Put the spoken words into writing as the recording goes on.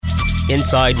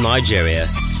Inside Nigeria,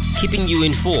 keeping you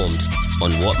informed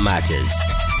on what matters.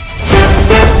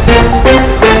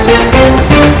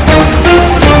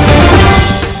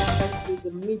 To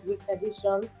the midweek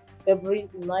edition, February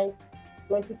 9th,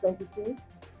 2022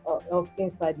 of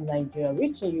Inside Nigeria,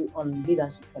 reaching you on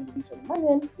Leadership Television. My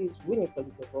name is Winnie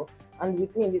Kodikoko, and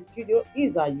with me in the studio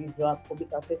is our usual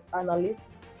public affairs analyst,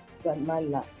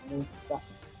 Samala Musa.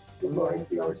 Good morning,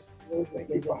 viewers. Thank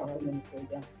you for having me.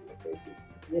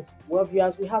 Yes, well,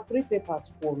 viewers, we have three papers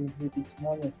for review this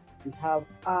morning. We have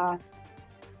our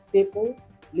staple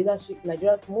leadership,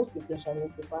 Nigeria's most influential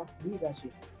newspaper,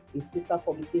 Leadership, its sister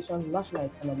publication, National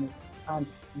Economy, and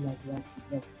Nigerian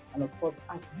Tribune. And of course,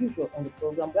 as usual on the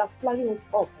program, we are flagging it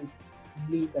up with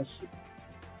leadership.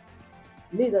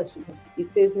 Leadership, it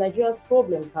says Nigeria's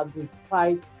problems have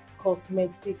defied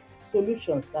cosmetic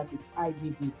solutions, that is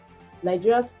IBB.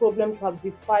 Nigeria's problems have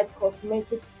defied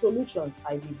cosmetic solutions,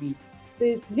 IBB.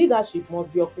 Says leadership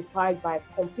must be occupied by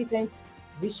competent,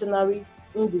 visionary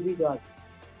individuals.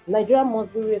 Nigeria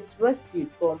must be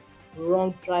rescued from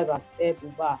wrong drivers,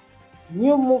 Buba.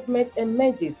 New movement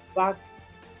emerges, backs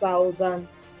Southern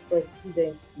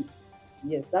Presidency.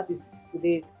 Yes, that is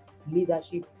today's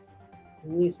leadership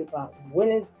newspaper,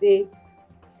 Wednesday,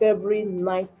 February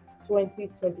 9th,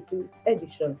 2022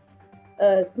 edition.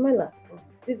 Smela,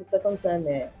 this is the second time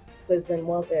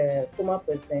former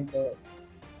President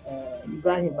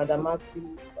Ibrahim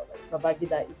Badamasi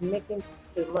Babangida is making this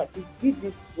remark. He did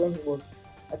this when he was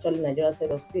actually Nigeria's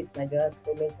head of state. Nigeria's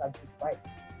problems have defied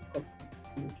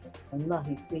constitution, and now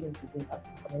he's saying today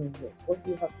after many years. What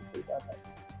do you have to say about that?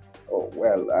 Oh,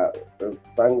 well,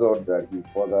 thank God that he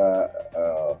further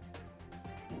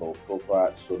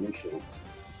proper solutions,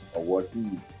 or what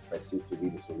he perceived to be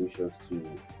the solutions to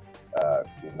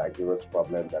the Nigeria's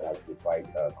problem that has defied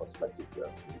cosmetic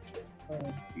solutions.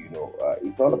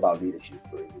 It's all about leadership,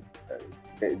 really.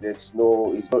 It's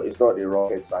not a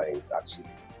rocket science, actually.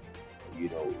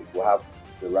 If you have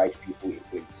the right people in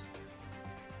place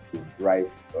to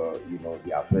drive,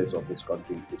 the affairs of this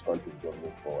country will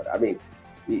move forward. I mean,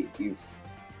 if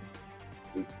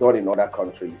it's done in other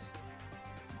countries,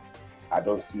 I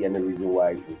don't see any reason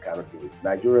why we cannot do it.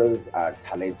 Nigerians are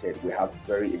talented. We have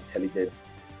very intelligent,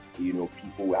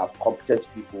 people. We have competent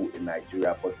people in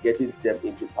Nigeria, but getting them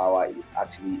into power is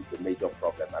actually the major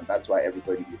problem, and that's why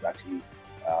everybody is actually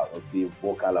being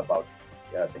vocal about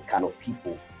the kind of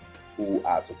people who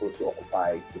are supposed to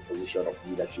occupy the position of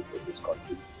leadership in this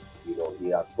country. He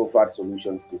has proffered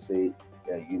solutions to say,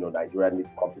 Nigeria needs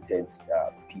competent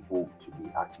people to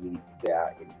be actually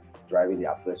there in driving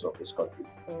the affairs of this country.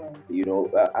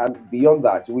 And beyond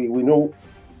that, we know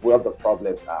where the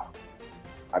problems are.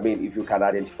 I mean, if you can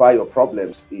identify your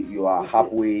problems, you are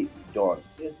halfway done.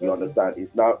 You understand?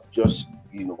 It's not just,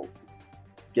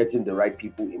 getting the right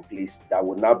people in place that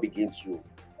will now begin to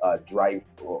drive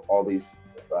all these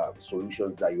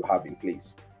solutions that you have in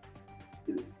place.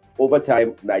 Over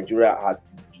time, Nigeria has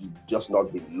just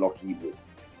not been lucky with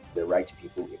the right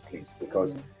people in place,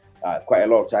 because quite a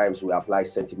lot of times we apply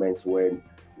sentiments when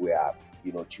we are,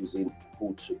 choosing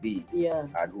who to be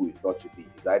and who is not to be.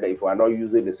 It's either if we are not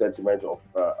using the sentiment of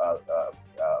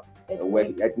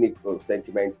ethnic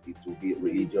sentiments, it will be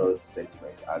religious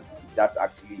sentiment, and that's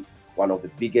actually one of the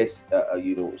biggest,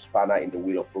 spanner in the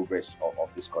wheel of progress of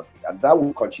this country, and that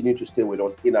will continue to stay with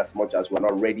us in as much as we're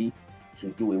not ready to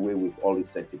do away with all these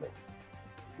sentiments.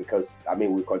 Because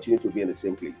we continue to be in the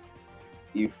same place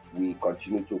if we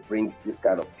continue to bring this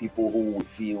kind of people who we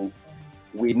feel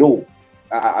we know.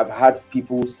 I've had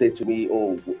people say to me,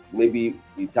 oh, maybe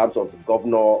in terms of the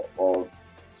governor or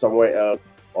somewhere else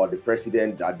or the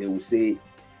president, that they will say,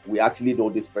 we actually know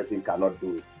this person cannot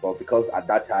do it, but because at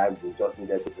that time we just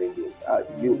needed to bring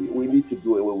in, we need to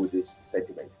do away with this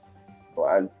sentiment.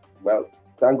 And well,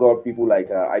 thank God people like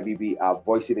IBB are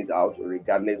voicing it out,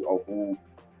 regardless of who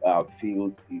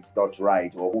feels it's not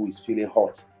right or who is feeling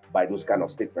hot by those kind of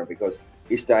statements, because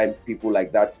each time people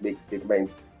like that make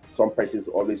statements, some persons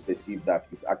always perceive that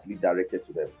it's actually directed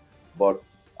to them. But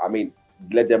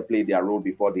let them play their role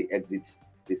before they exit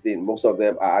the scene. Most of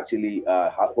them are actually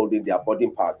holding their body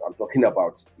parts. I'm talking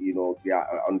about, they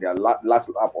are on their last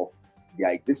lap of their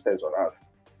existence on earth.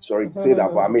 Sorry to say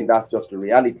that, but that's just the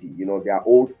reality. They are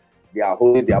old, they are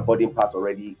holding their body parts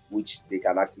already, which they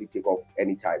can actually take off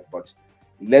anytime. But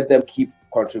let them keep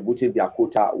contributing their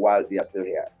quota while they are still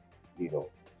here.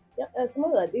 Yeah, as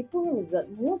well, like, the problem is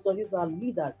that most of these are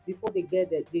leaders. Before they get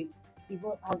there, they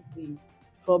even have the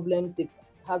problems, they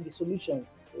have the solutions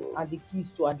and the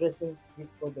keys to addressing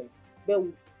these problems. But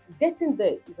getting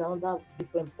there is another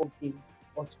different problem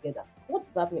altogether. What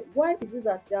is happening? Why is it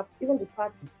that even the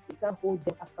parties, they can't hold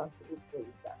them accountable for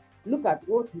that? look at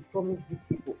what we promised these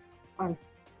people, and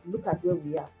look at where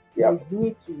we are. Yeah. There is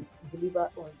need to deliver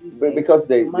on these Because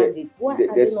mandates. Why are they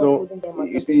there's not no, holding them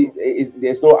you see, accountable?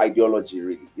 there's no ideology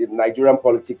really. Nigerian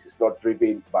politics is not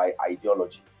driven by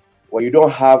ideology. When you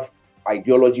don't have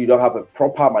ideology, you don't have a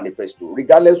proper manifesto,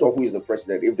 regardless of who is the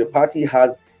president. If the party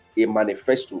has a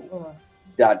manifesto Mm.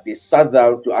 that they sat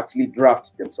down to actually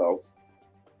draft themselves,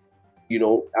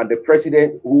 and the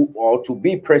president who or to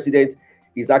be president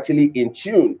is actually in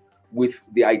tune with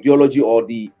the ideology or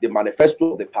the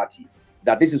manifesto of the party,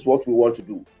 that this is what we want to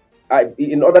do.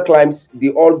 In other climes, they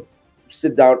all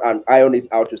sit down and iron it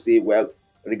out to say, well,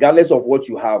 regardless of what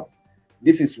you have,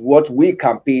 this is what we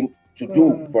campaign to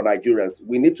do for Nigerians.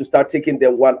 We need to start taking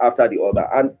them one after the other.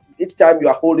 And each time you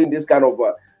are holding this kind of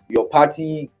your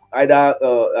party, either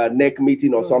a neck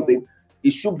meeting or something,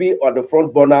 it should be on the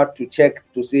front burner to check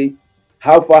to say,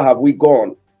 how far have we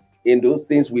gone in those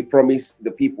things we promise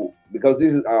the people? Because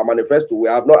this is our manifesto. We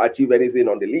have not achieved anything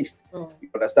on the list. You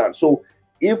understand? So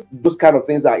if those kind of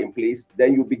things are in place,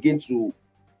 then you begin to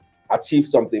achieve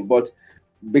something. But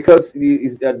because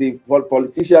the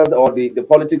politicians or the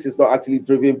politics is not actually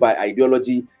driven by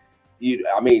ideology,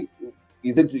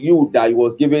 is it you that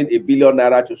was given £1 billion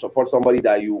to support somebody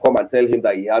that you come and tell him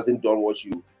that he hasn't done what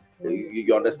you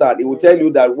understand? It will tell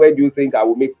you that, where do you think I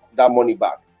will make that money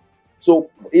back?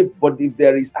 So if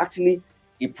there is actually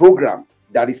a program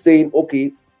that is saying,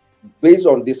 okay, based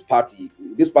on this party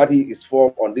is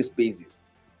formed on this basis.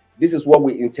 This is what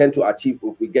we intend to achieve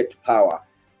if we get to power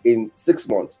in 6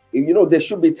 months. There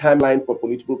should be timeline for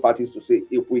political parties to say,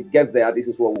 if we get there, this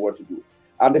is what we want to do.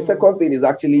 And the second thing is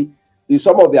actually,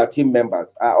 some of their team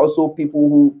members are also people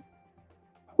who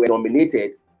were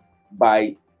nominated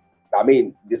by,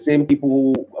 the same people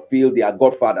who feel they are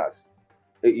godfathers.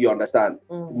 You understand?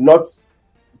 Not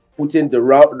putting the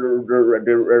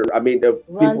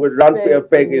people round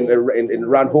peg in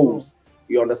round holes.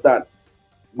 You understand?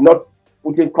 Not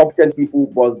putting competent people,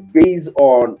 but based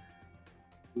on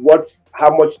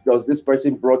how much does this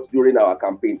person brought during our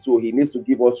campaign. So he needs to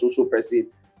give us social person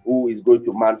who is going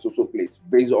to man social place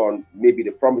based on maybe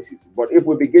the promises. But if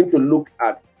we begin to look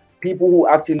at people who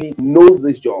actually know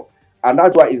this job, and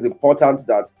that's why it's important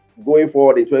that going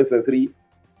forward in 2023,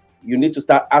 you need to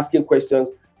start asking questions.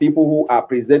 People who are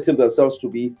presenting themselves to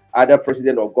be either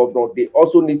president or governor, they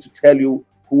also need to tell you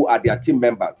who are their team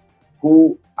members,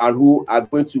 who you are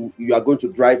going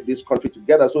to drive this country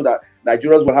together, so that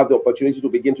Nigerians will have the opportunity to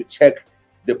begin to check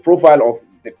the profile of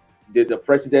the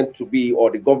president to be,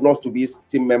 or the governors to be, his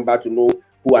team member, to know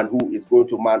who and who is going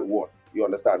to man what. You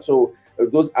understand? So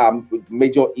those are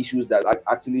major issues that are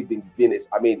actually been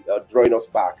drawing us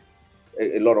back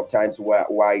a lot of times,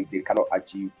 why they cannot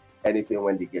achieve anything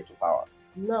when they get to power.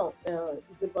 Now,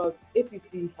 it's about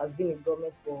APC has been in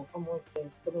government for almost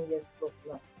 7 years plus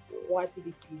now. Why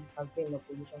PDP has been in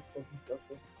opposition for this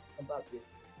about this?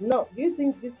 Now, do you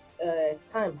think this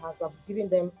time has given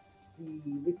them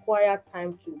the required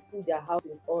time to put their house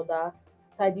in order,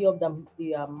 tidy up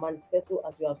the manifesto,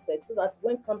 as you have said, so that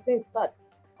when campaigns start,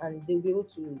 and they'll be able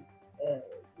to uh,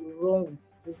 run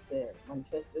with this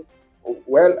manifestos?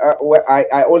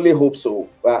 I only hope so.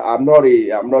 I'm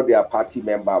not their party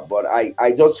member, but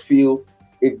I just feel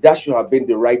that should have been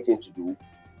the right thing to do.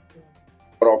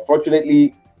 But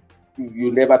unfortunately,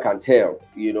 you never can tell.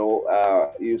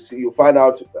 You find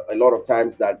out a lot of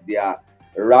times that they are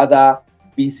rather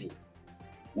busy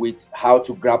with how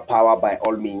to grab power by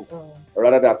all means,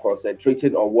 rather than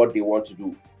concentrating on what they want to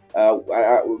do.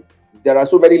 There are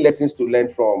so many lessons to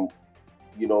learn from,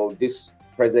 this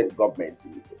present government.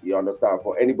 You understand?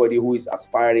 For anybody who is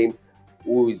aspiring,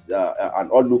 who is an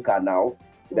onlooker now,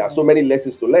 there are so many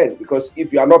lessons to learn, because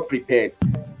if you are not prepared,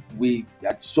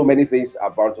 so many things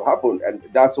are bound to happen. And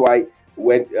that's why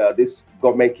when this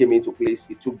government came into place,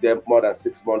 it took them more than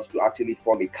 6 months to actually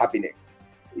form a cabinet.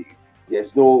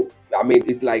 There's no,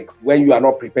 it's like when you are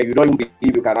not prepared, you don't even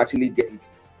believe you can actually get it.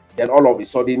 Then all of a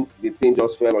sudden, the thing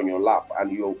just fell on your lap,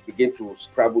 and you begin to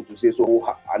scramble to say,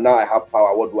 so now I have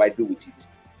power, what do I do with it?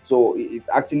 So it's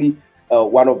actually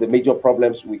one of the major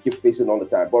problems we keep facing all the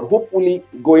time. But hopefully,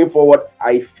 going forward,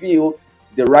 I feel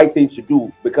the right thing to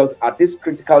do, because at this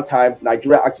critical time,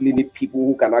 Nigeria actually need people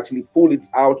who can actually pull it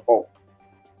out of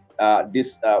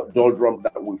this doldrum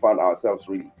that we found ourselves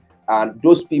really. And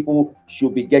those people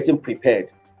should be getting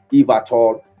prepared, if at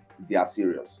all they are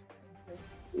serious.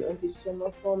 Thank you so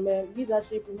much. From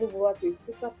leadership, we move over to a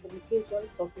sister publication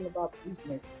talking about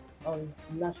business on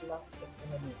national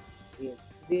economy. Yes.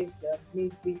 This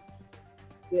midweek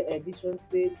edition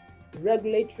says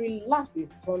regulatory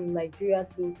lapses turn Nigeria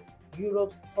to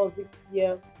Europe's toxic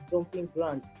peer dumping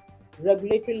ground.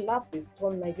 Regulatory lapses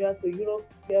turn Nigeria to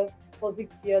Europe's toxic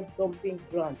fuel dumping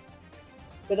ground.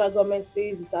 Federal government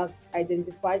says it has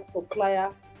identified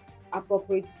supplier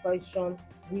appropriate sanction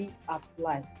we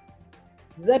apply.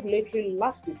 Regulatory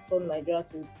lapses turn Nigeria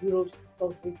to Europe's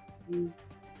toxic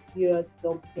fuel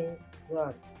dumping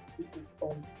ground. This is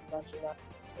on national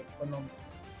economy.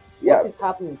 Yeah. What is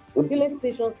happening? Filling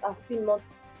stations are still not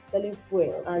selling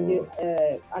fuel, and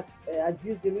they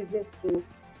adduce the reasons to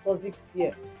toxic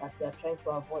fuel that they are trying to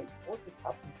avoid. What is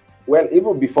happening? Well,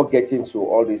 even before getting to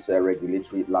all these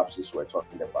regulatory lapses we're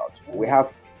talking about, we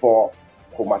have four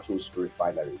comatose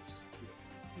refineries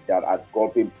that are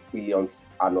gulping billions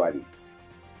annually.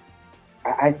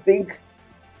 I think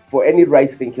for any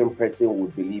right-thinking person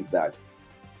would believe that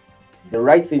the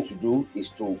right thing to do is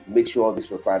to make sure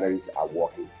these refineries are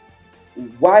working.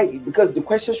 Why? Because the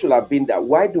question should have been that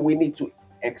why do we need to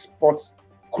export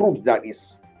crude that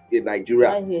is in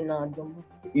Nigeria?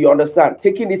 You understand?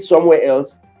 Taking it somewhere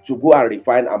else to go and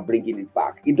refine and bringing it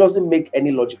back. It doesn't make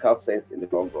any logical sense in the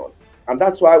long run. And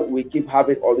that's why we keep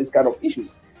having all these kind of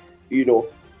issues.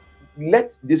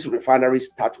 Let this refinery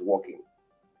start working.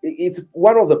 It's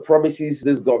one of the promises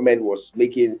this government was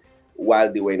making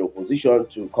while they were in opposition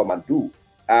to come and do.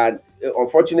 And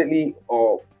unfortunately,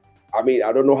 I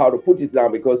don't know how to put it now,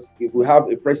 because if we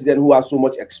have a president who has so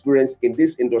much experience in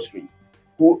this industry,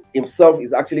 who himself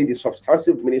is actually the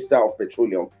substantive minister of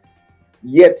petroleum,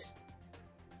 yet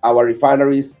our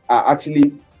refineries are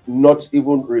actually not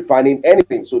even refining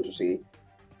anything, so to say.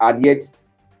 And yet,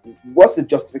 what's the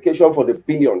justification for the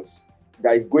billions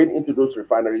that is going into those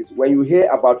refineries? When you hear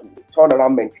about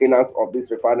turnaround maintenance of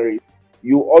these refineries,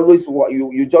 you always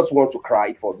you just want to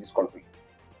cry for this country.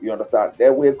 You understand?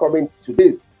 Then we're coming to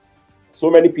this. So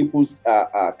many people's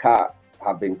car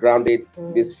have been grounded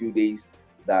these few days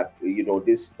that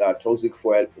this toxic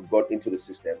fuel got into the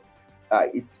system.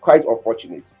 It's quite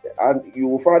unfortunate, and you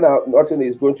will find out nothing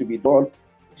is going to be done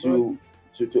to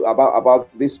about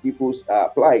these people's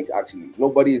plight. Actually,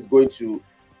 nobody is going to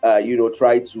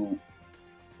try to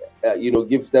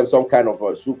give them some kind of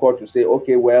a succor to say,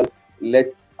 okay, well,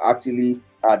 let's actually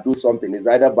do something. It's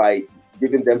either by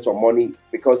giving them some money,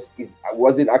 because it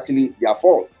wasn't actually their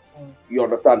fault. You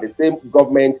understand? The same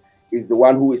government is the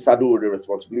one who is saddled with the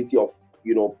responsibility of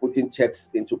putting checks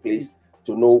into place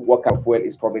to know what kind of fuel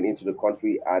is coming into the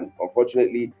country. And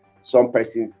unfortunately, some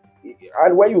persons,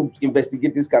 and when you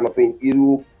investigate this kind of thing,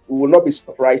 you will not be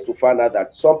surprised to find out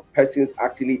that some persons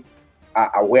actually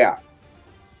are aware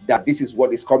that this is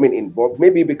what is coming in, but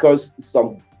maybe because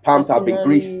some palms have been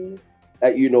greased,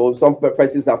 some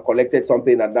persons have collected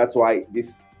something, and that's why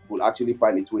this will actually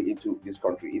find its way into this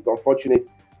country. It's unfortunate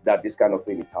that this kind of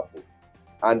thing is happening,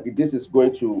 and this is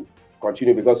going to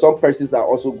continue, because some persons are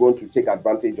also going to take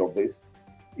advantage of this,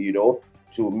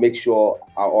 to make sure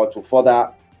or to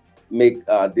further make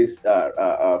this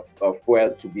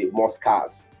fuel to be more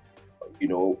scarce.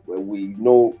 We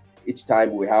know each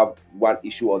time we have one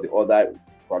issue or the other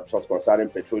concerning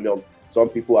petroleum, some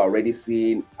people are already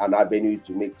seeing an avenue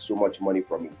to make so much money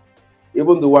from it.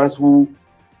 Even the ones who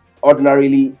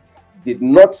ordinarily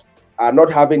are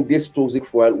not having this toxic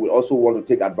fuel will also want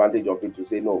to take advantage of it to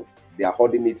say, no, they are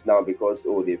holding it now because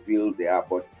they feel they are.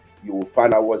 But you will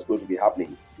find out what's going to be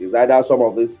happening. It's either some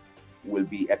of this will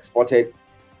be exported,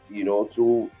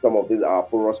 to some of these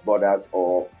porous borders,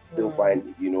 or still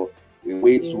find a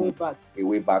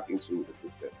way back into the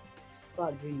system. So I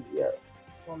agree. Yeah.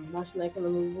 From national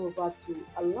economy, we move over to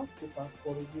a last paper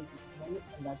for review this morning,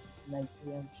 and that is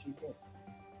Nigerian Tribune.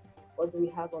 What do we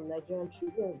have on Nigerian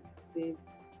Tribune? It says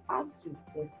ASU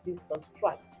insists on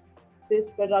strike.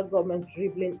 Says federal government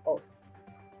dribbling us.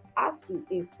 ASU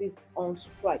insists on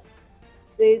strike.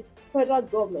 Says federal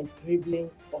government dribbling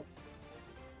us.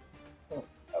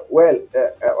 Well,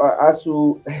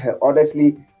 ASU,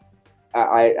 honestly,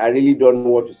 I really don't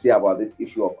know what to say about this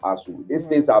issue of ASU. These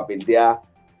things have been there.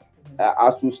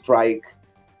 ASU strike,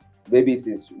 maybe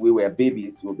since we were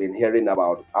babies, we've been hearing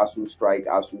about ASU strike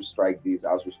this,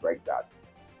 ASU strike that.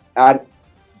 And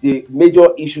the major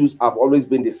issues have always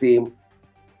been the same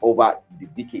over the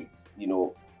decades,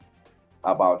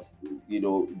 about,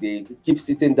 they keep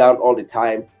sitting down all the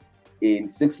time. In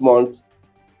 6 months,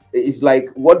 it's like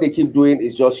what they keep doing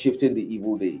is just shifting the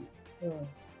evil day.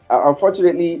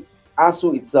 Unfortunately,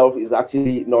 ASU itself is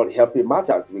actually not helping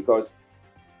matters, because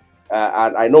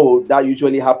and I know that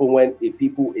usually happens when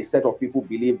a set of people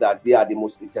believe that they are the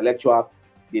most intellectual.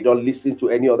 They don't listen to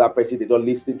any other person. They don't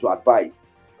listen to advice.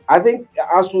 I think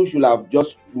ASU should have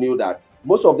just knew that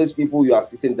most of these people you are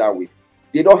sitting down with,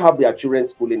 they don't have their children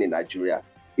schooling in Nigeria.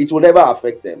 It will never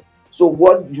affect them. So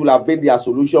what should have been their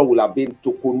solution will have been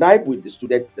to connive with the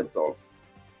students themselves,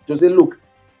 to say, look,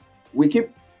 we keep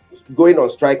going on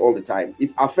strike all the time.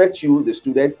 It affects you, the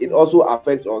student. It also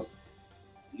affects us.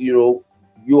 You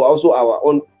also our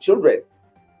own children.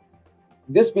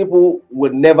 These people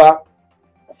will never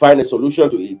find a solution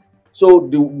to it. So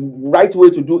the right way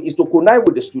to do is to connive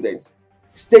with the students,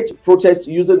 stage protest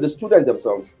using the students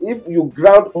themselves. If you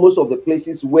ground most of the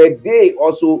places where they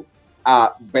also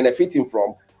are benefiting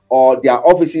from, or their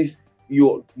offices,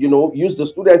 use the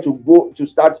student to go to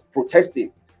start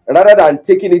protesting rather than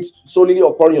taking it solely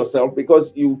upon yourself,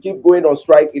 because you keep going on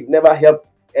strike. It never helps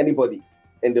anybody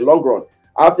in the long run.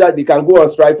 After they can go on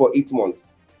strike for 8 months,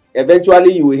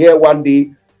 eventually you will hear one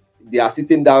day they are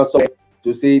sitting down somewhere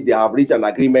to say they have reached an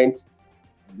agreement,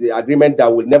 the agreement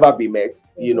that will never be met,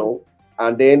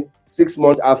 and then 6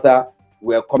 months after,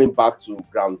 we're coming back to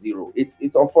ground zero.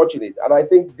 It's unfortunate, and I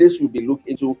think this should be looked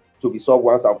into to be solved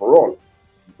once and for all.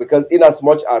 Because in as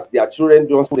much as their children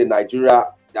don't school in Nigeria,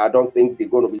 I don't think they're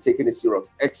going to be taking it serious,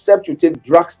 except to take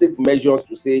drastic measures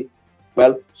to say,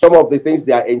 well, some of the things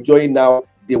they are enjoying now,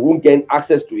 they won't gain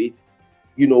access to it.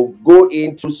 Go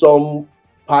into some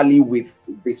parley with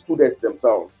the students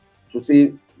themselves to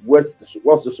say what's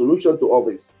the solution to all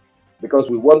this, because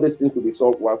we want this thing to be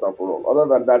solved once and for all.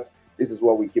 Other than that, this is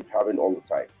what we keep having all the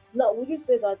time. Now, would you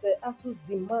say that ASU's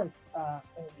demands are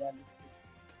unrealistic?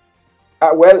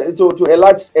 Well, to a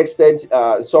large extent,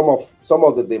 some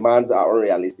of the demands are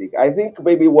unrealistic. I think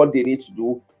maybe what they need to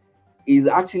do is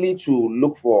actually to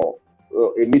look for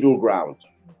a middle ground.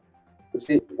 To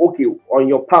say, okay, on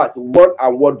your part,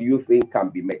 what do you think can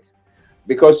be met?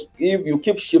 Because if you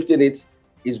keep shifting it,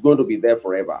 it's going to be there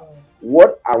forever.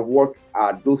 What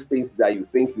are those things that you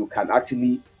think you can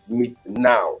actually meet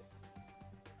now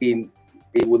in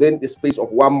within the space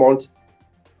of 1 month?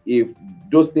 If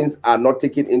those things are not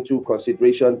taken into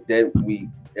consideration, then we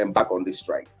embark on this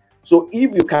strike. So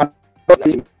if you can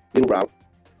around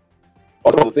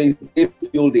all the things they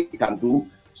feel they can do,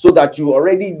 so that you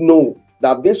already know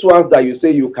that these ones that you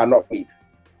say you cannot meet,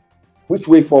 which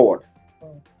way forward?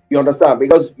 You understand?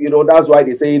 Because that's why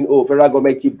they're saying, oh, federal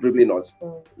government keep dribbling us.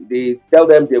 They tell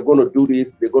them they're going to do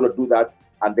this, they're going to do that,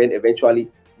 and then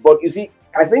eventually. But you see,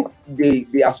 I think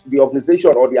the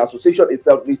organization or the association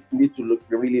itself needs to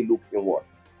really look inward.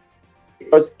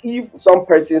 Because if some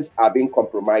persons are being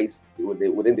compromised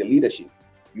within the leadership,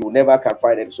 you never can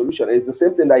find any solution. It's the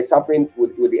same thing that is happening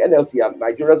with the NLC, and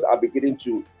Nigerians are beginning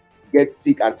to get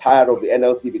sick and tired of the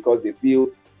NLC because they feel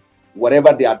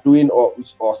whatever they are doing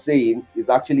or saying is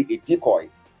actually a decoy.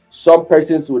 Some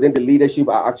persons within the leadership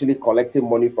are actually collecting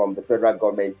money from the federal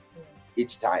government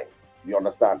each time. You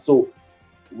understand? So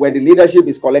when the leadership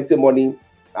is collecting money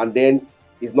and then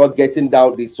is not getting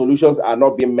down, the solutions are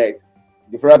not being met,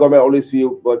 the federal government always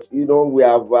feel, but we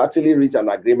have actually reached an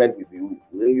agreement with you.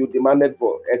 You demanded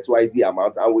for XYZ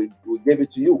amount and we gave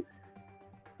it to you.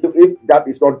 If that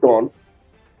is not done,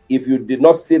 if you did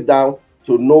not sit down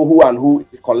to know who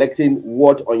is collecting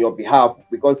what on your behalf,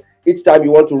 because each time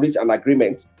you want to reach an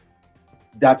agreement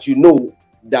that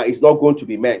that is not going to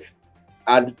be met,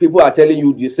 and people are telling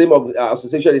you, the same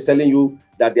association is telling you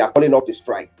that they are calling off the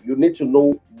strike, you need to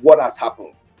know what has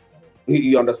happened.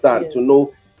 You understand? Yes. To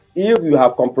know if you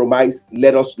have compromised,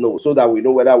 let us know so that we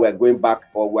know whether we're going back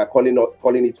or we're calling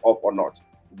it off or not.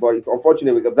 But it's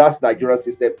unfortunate because that's Nigerian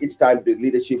system. Each time the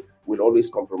leadership will always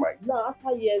compromise. Now, after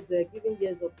given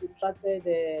years of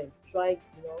protracted strike,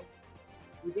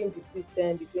 within the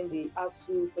system between the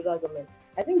ASU federal government,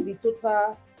 I think the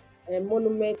total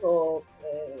monument or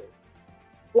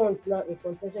funds now in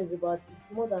contention is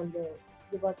more than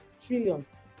about trillions.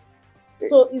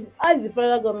 So how is the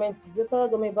federal government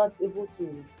able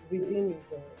to redeem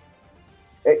it?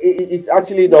 It's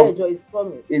actually not.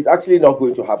 It's actually not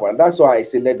going to happen. That's why I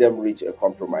say let them reach a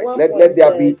compromise. Let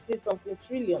there be something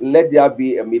trillion. Let there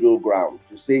be a middle ground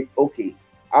to say, okay,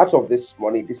 out of this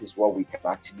money, this is what we can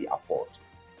actually afford.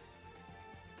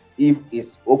 If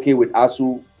it's okay with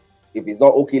ASU, if it's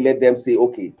not okay, let them say,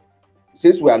 okay,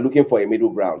 since we are looking for a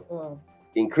middle ground,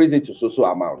 increase it to so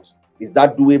amount. Is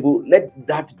that doable? Let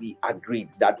that be agreed.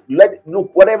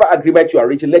 Whatever agreement you are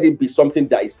reaching, let it be something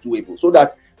that is doable, so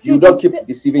that you don't keep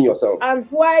deceiving yourself. And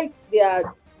why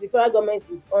the federal government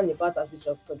is on the path, as you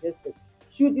have suggested,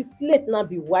 should the slate now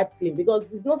be wiped clean?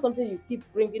 Because it's not something you keep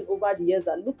bringing over the years.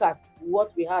 That look at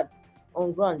what we had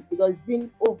on ground, because it's been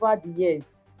over the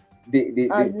years,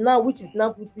 now which is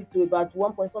now puts it to about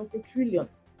 1.something trillion.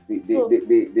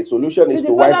 The solution is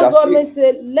to wipe that slate. The federal government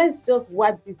say, let's just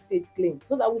wipe this state clean,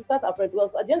 so that we start afresh.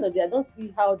 Because at the end of the day, I don't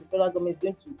see how the federal government is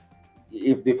going to.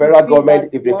 If the federal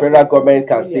government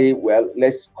can say, well,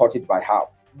 let's cut it by half,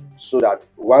 so that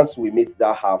once we meet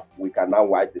that half, we can now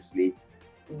wipe the slate.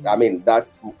 I mean,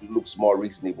 that looks more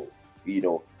reasonable, you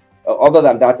know. Other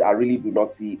than that, I really do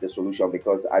not see the solution,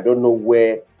 because I don't know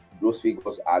where those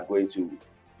figures are going to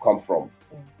come from.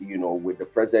 You know, with the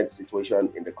present situation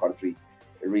in the country,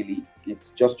 really, it's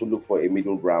just to look for a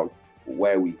middle ground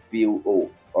where we feel, oh,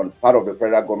 on part of the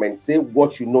federal government, say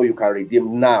what you know you can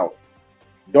redeem now.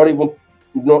 Don't even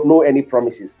know any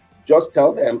promises. Just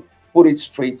tell them, put it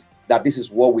straight, that this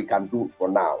is what we can do for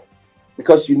now.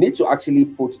 Because you need to actually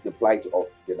put the plight of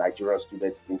the Nigerian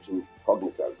students into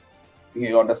cognizance.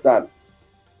 You understand?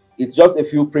 It's just a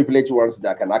few privileged ones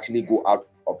that can actually go out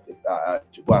of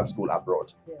to go and school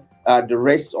abroad. Yes. The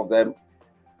rest of them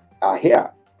are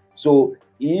here. So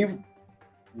if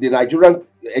the Nigerian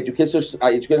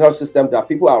educational system that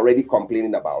people are already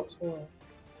complaining about,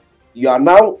 you are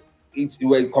now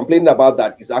we're complaining about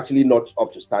that is actually not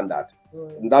up to standard.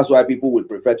 And that's why people will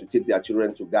prefer to take their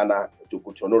children to Ghana, to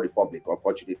Cotonou Republic,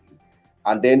 unfortunately.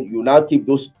 And then you now keep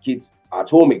those kids at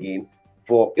home again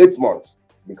for 8 months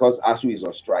because ASU is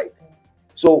on strike.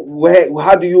 So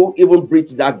how do you even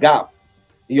bridge that gap?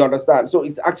 You understand? So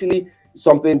it's actually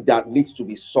something that needs to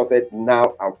be sorted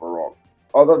now and for all.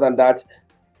 Other than that,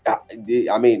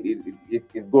 I mean,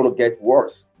 it's going to get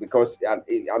worse, because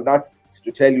and that's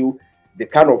to tell you the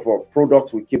kind of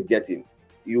product we keep getting.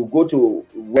 You go to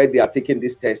where they are taking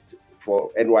this test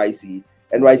for NYC.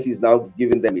 NYC is now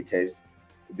giving them a test.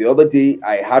 The other day,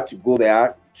 I had to go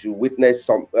there to witness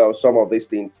some of these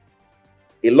things.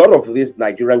 A lot of these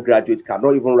Nigerian graduates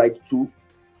cannot even write two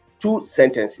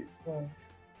sentences.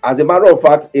 As a matter of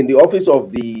fact, in the office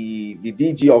of the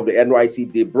DG of the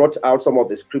NYC, they brought out some of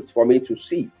the scripts for me to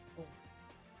see.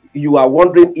 You are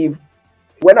wondering if,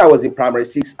 when I was in primary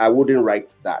 6, I wouldn't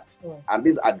write that. And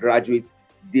these are graduates,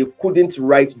 they couldn't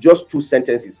write just 2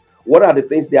 sentences. What are the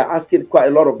things they are asking? Quite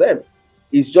a lot of them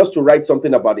is just to write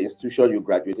something about the institution you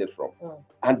graduated from.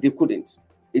 And they couldn't.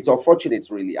 It's unfortunate,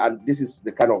 really. And this is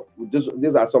the kind of,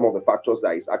 these are some of the factors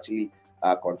that is actually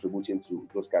contributing to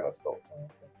those kind of stuff.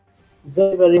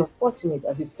 Very, very unfortunate,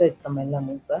 as you said, Samela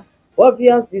Musa. Well,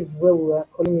 viewers, this is where we are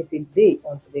calling it a day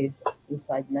on today's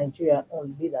Inside Nigeria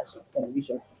on Leadership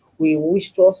Television. We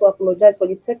wish to also apologize for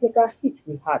the technical hit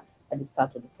we had at the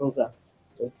start of the program.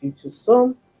 So due to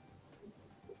some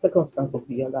circumstances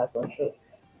beyond our control.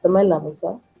 Samela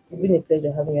Musa, it's been a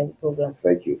pleasure having you on the program.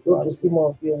 Thank you. Hope to see more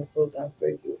of you on the program.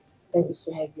 Thank you. Thank you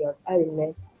so much, viewers. I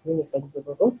remain Winifred.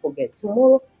 Don't forget,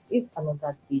 tomorrow is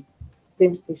another day.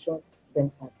 Same station, same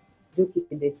time. Do keep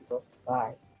the date with us.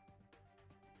 Bye.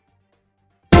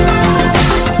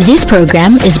 This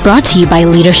program is brought to you by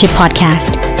Leadership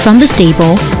Podcast from the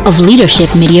stable of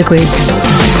Leadership Media Group.